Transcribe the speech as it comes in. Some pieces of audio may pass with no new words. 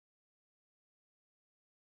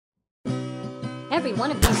Every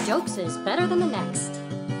one of these jokes is better than the next.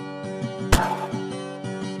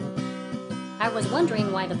 I was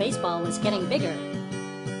wondering why the baseball was getting bigger.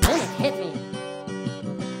 Then it hit me.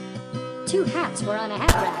 2 hats were on a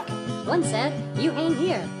hat rack. One said, "You hang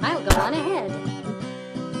here, I'll go on ahead."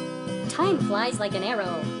 Time flies like an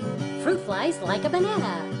arrow. Fruit flies like a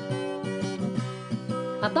banana.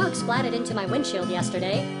 A bug splatted into my windshield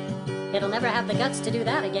yesterday. It'll never have the guts to do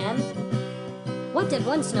that again. What did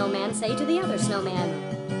one snowman say to the other snowman?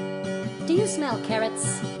 "Do you smell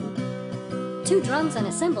carrots?" 2 drums and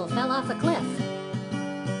a cymbal fell off a cliff.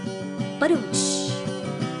 Ba-doom-tsh.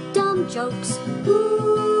 Dumb jokes. Ooh.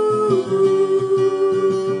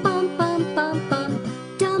 Bum, bum, bum, bum.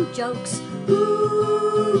 Dumb jokes.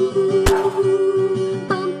 Ooh.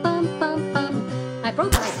 Bum, bum, bum, bum. I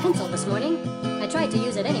broke my pencil this morning. I tried to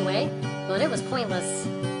use it anyway, but it was pointless.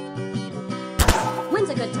 When's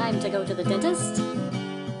a good time to go to the dentist?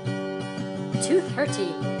 Tooth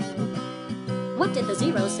hurty. What did the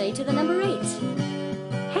 0 say to the number 8?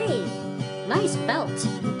 "Hey, nice belt."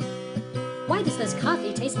 Why does this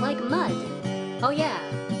coffee taste like mud? Oh yeah,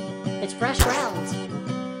 it's fresh ground.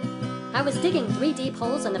 I was digging 3 deep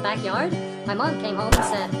holes in the backyard. My mom came home and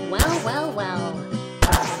said, "Well, well, well.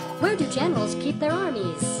 Where do generals keep their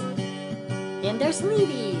armies?" "In their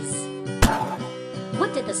sleeveys."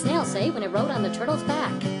 What did the snail say when it rode on the turtle's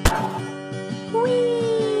back?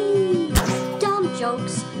 Whee! Dumb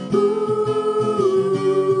jokes. Ooh.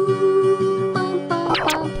 Bum, bum,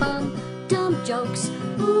 bum, bum. Dumb jokes.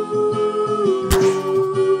 Ooh.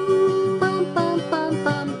 Bum, bum, bum,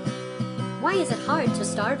 bum. Why is it hard to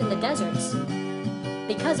starve in the deserts?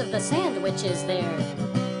 Because of the sandwiches there.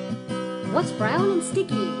 What's brown and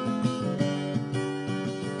sticky?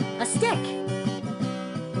 A stick.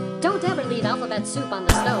 Don't ever leave alphabet soup on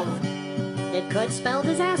the stove. It could spell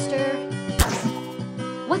disaster.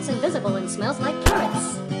 What's invisible and smells like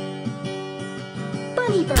carrots?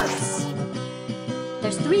 Bunny burps.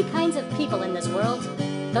 There's 3 kinds of people in this world.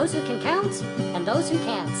 Those who can count and those who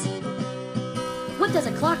can't. What does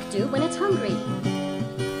a clock do when it's hungry?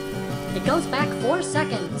 It goes back 4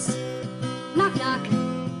 seconds. Knock knock.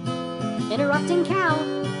 Interrupting cow.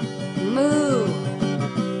 Moo.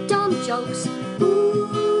 Dumb jokes. Ooh.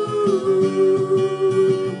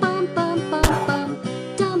 Bum, bum, bum, bum.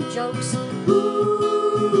 Dumb jokes. Ooh.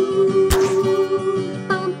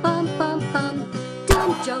 Bum, bum, bum, bum.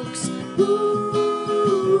 Dumb jokes. Ooh.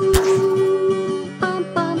 Bum,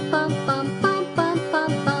 bum, bum, bum, bum, bum, bum,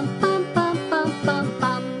 bum, bum, bum, bum, bum,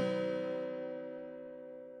 bum.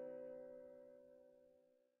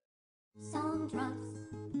 Song drops.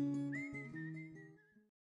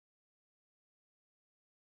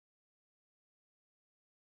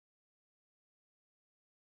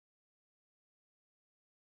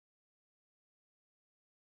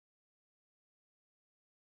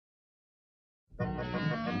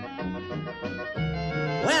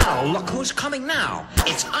 Well, look who's coming now.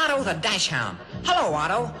 It's Otto the Dachshund. Hello,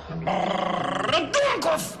 Otto.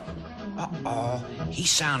 Uh-oh, he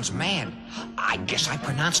sounds mad. I guess I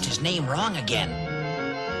pronounced his name wrong again.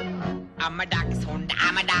 I'm a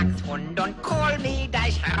Dachshund, don't call me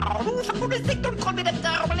Dachshund. Oh, for goodness sake, don't call me that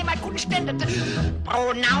terrible name, I couldn't stand it.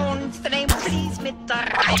 Pronounce the name, please, with the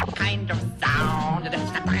right kind of sound. And if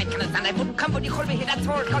it's not the right kind of sound, I wouldn't come when you call me here, that's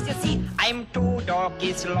all. Cause you see, I'm 2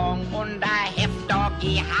 doggies long and a half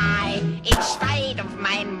doggy high. In spite of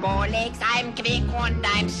mein Bolegs, I'm quick and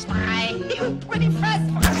I'm spry. You're pretty fast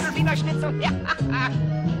for a little Wiener Schnitzel.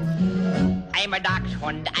 I'm a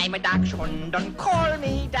Dachshund, don't call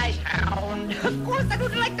me Dachshund. Of course, I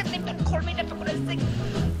don't like that name, don't call me that for goodness sake.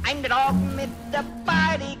 I'm the dog with the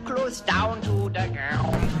body close down to the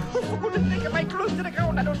ground. For goodness sake, am I close to the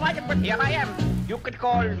ground? I don't like it, but here I am. You could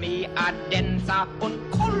call me a dancer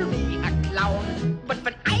and call me a clown. But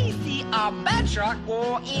when I see a badger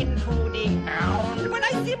go into the ground, when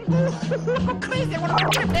I see him go crazy, I want to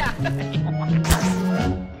kill him there.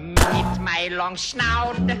 Meet my long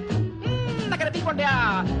snout. I got a big one there.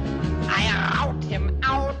 I rout him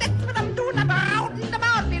out. That's what I'm doing. I'm routing them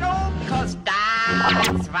out, you know. Because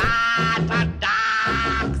that's what a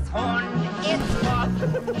Dachshund is for.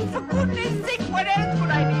 For goodness sake, what else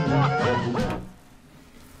would I be for?